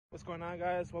What's going on,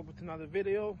 guys? Welcome to another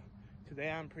video. Today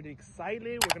I'm pretty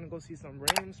excited. We're gonna go see some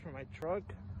rims for my truck.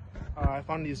 I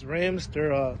found these rims.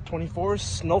 They're 24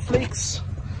 snowflakes,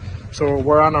 so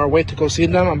we're on our way to go see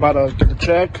them. I'm about to get the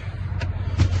check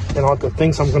and all the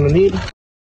things I'm gonna need.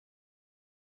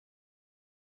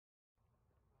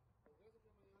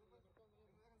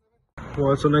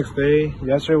 Well, it's the next day.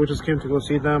 Yesterday we just came to go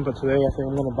see them, but today I think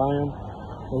I'm gonna buy them.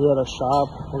 We're here at a shop.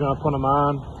 We're gonna put them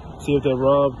on, see if they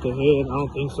rub, they hit. I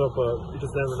don't think so, but you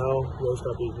just never know. You always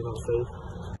gotta be, safe.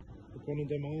 We're putting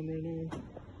them on right now.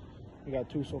 We got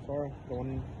two so far.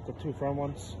 The two front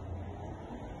ones.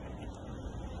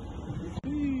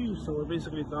 So we're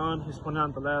basically done. He's putting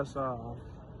on the last,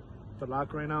 the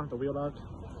lock right now, the wheel lock.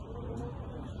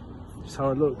 Just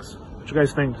how it looks. What you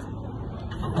guys think?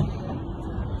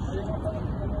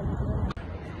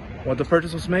 Well, the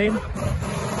purchase was made.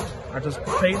 I just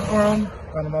paid for them,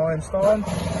 got them all installed.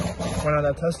 Went on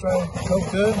that test drive,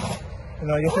 felt good. You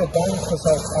know, you feel bummed because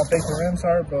how big the rims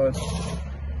are, but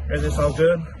everything's all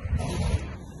good.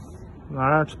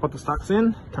 Alright, just put the stocks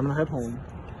in, time to head home.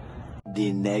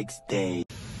 The next day.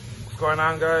 What's going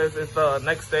on, guys? It's the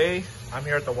next day. I'm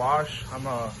here at the wash. I'm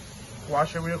gonna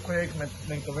wash it real quick,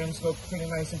 make the rims look pretty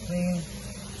nice and clean.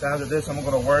 Then after this, I'm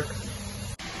gonna go to work.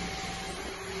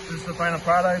 This is the final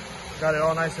product. Got it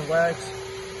all nice and waxed.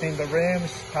 Cleaned the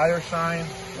rims, tires shine,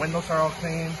 windows are all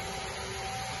clean.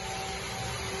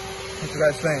 What you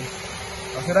guys think?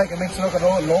 I feel like it makes it look a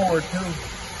little lower too.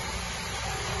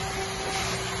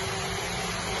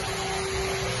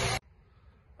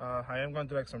 I am gonna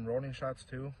do like some rolling shots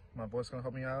too. My boy's gonna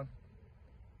help me out.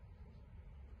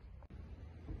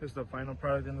 This is the final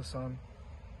product in the sun.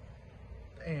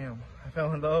 Damn, I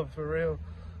fell in love for real.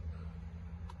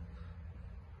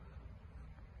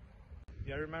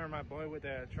 Yeah, I remember my boy with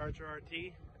the Charger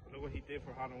RT. Look what he did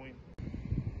for Halloween.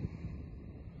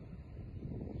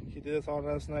 He did this all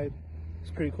last night. It's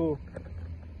pretty cool.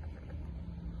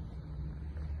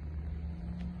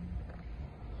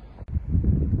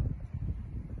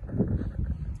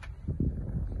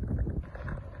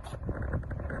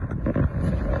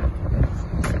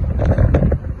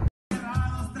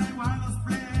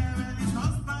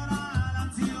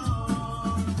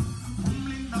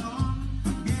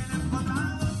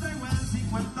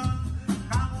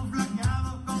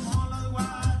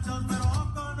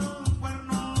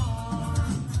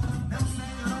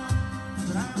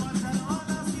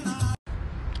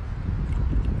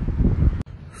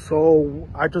 So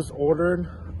I just ordered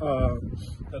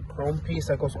the chrome piece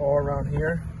that goes all around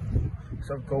here.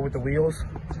 So go with the wheels.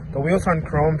 The wheels aren't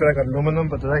chrome, they're like aluminum,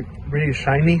 but they're like really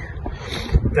shiny.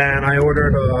 Then I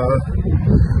ordered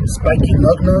spiky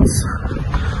lug nuts.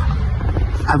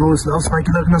 I've always loved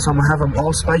spiky lug nuts, so I'm gonna have them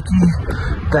all spiky.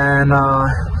 Then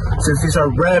since these are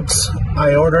Rebs,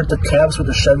 I ordered the cabs with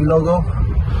the Chevy logo.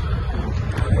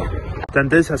 Then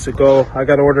this has to go. I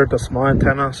gotta order the small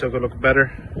antenna so it'll look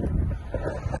better.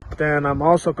 Then I'm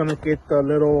also gonna get the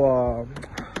little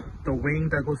the wing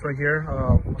that goes right here.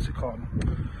 What's it called?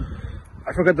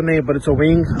 I forgot the name, but it's a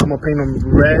wing. I'm gonna paint them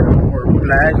red or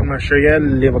black. I'm not sure yet.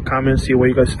 Leave a comment, see what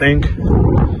you guys think.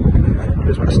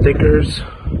 Here's my stickers.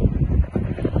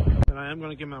 And I am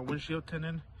gonna get my windshield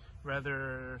tinted,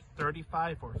 rather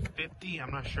 35 or 50. I'm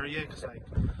not sure yet, cause like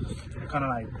I'm kind of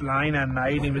like blind at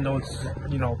night, even though it's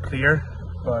clear.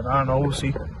 But I don't know. We'll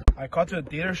see. I called to the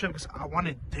dealership because I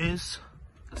wanted this.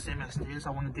 The same as this. I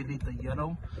want to delete the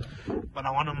yellow, but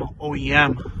I want them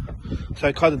OEM. So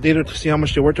I called the dealer to see how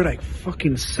much they were. They're like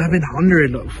fucking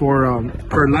 700 for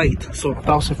per light, so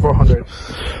 1,400. So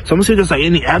I'm gonna see if there's like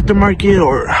any aftermarket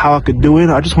or how I could do it.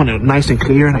 I just want it nice and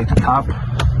clear, like the top.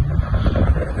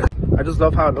 I just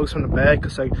love how it looks from the back,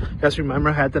 cause like you guys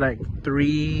remember I had the like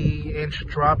 3-inch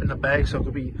drop in the back, so it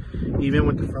could be even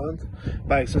with the front.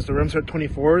 But since the rims are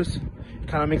 24s, it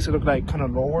kind of makes it look like kind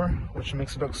of lower, which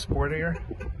makes it look sportier.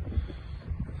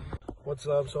 What's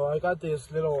up? So I got this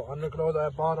little underglow that I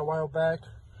bought a while back,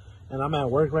 and I'm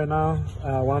at work right now.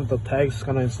 One of the techs is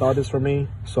gonna install this for me,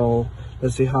 so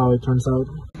let's see how it turns out.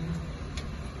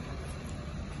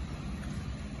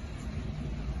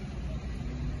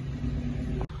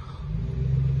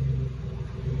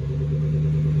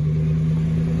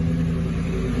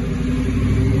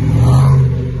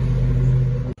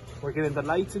 We're getting the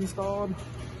lights installed.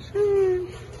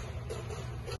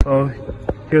 So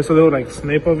here's a little like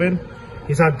snip of it.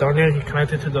 He's not done yet. He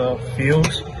connected to the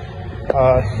fuse.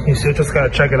 You still just gotta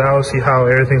check it out, see how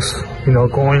everything's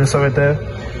going and stuff like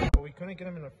that. But we couldn't get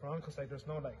him in the front because like there's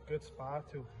no like good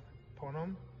spot to put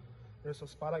him. There's a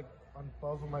spot like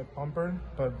unbuzzle my bumper,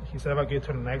 but he said if I get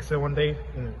to an exit one day,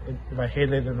 and if I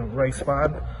hit it in the right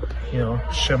spot, you know,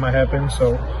 shit might happen.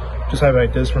 So just have it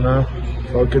like this for now.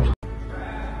 It's all good.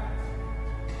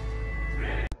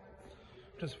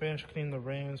 Just finished cleaning the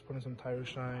rims, putting some tire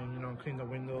shine, you know, clean the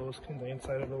windows, clean the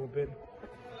inside a little bit.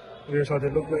 Here's how they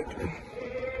look like.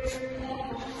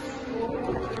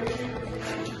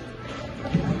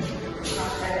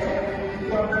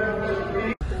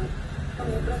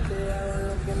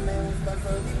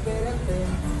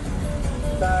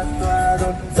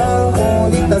 Son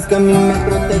joditas que a mí me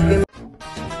protegen.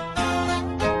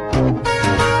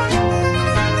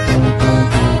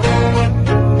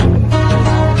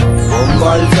 Un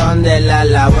bolsón de la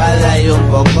lavada y un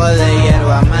poco de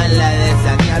hierba mala.